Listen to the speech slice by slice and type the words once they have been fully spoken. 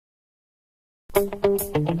I'm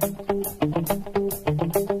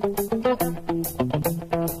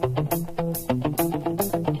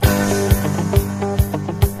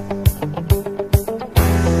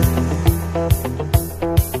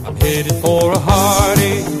headed for a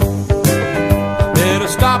heartache. Better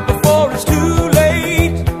stop before it's too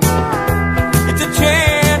late. It's a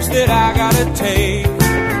chance that I gotta take.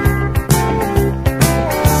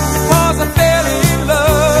 Because I fell in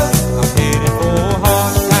love, I'm headed for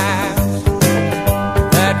hard times.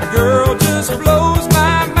 That girl just blows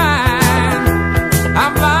my mind.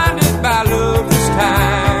 I'm blinded by love this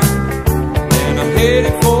time, and I'm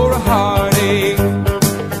headed for a heartache.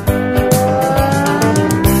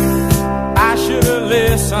 I should have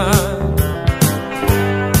listened.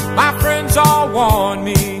 My friends all warned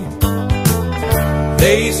me.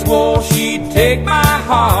 They swore she'd take my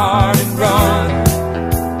heart and run.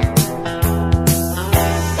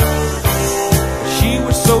 She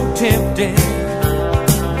was so tempting,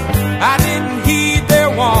 I didn't heed their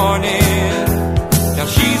warning. Now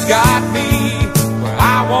she's got me where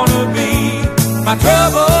I wanna be. My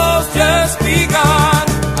trouble's just begun.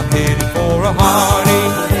 I'm headed for a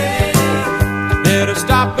heartache. Better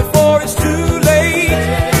stop before it's too late.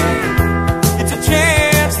 It's a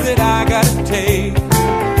chance that I gotta take.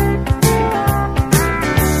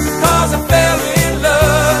 Cause I fell in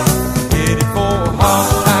love, headed for a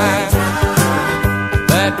hard time.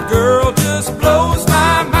 That girl just blows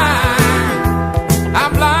my mind.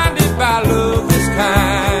 I'm blinded by love this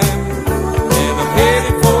time, and I'm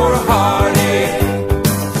headed for a heartache.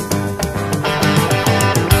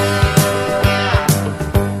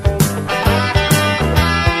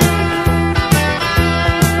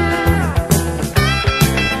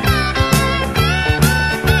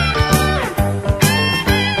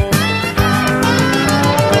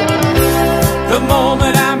 The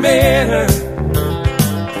moment I met her,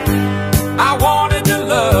 I wanted to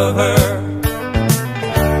love her,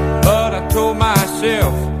 but I told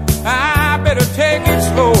myself I better take it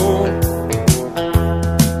slow.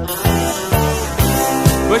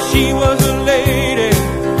 But she was a lady,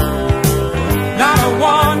 not a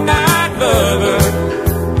one-night lover.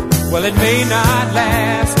 Well, it may not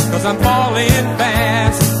last, cause I'm falling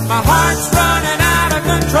fast. My heart's running out of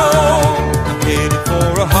control. I'm headed for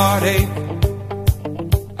a heartache.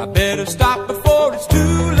 I better stop before it's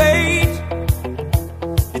too late.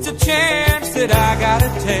 It's a chance that I gotta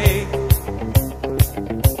take.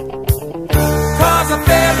 Cause I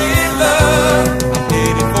fell in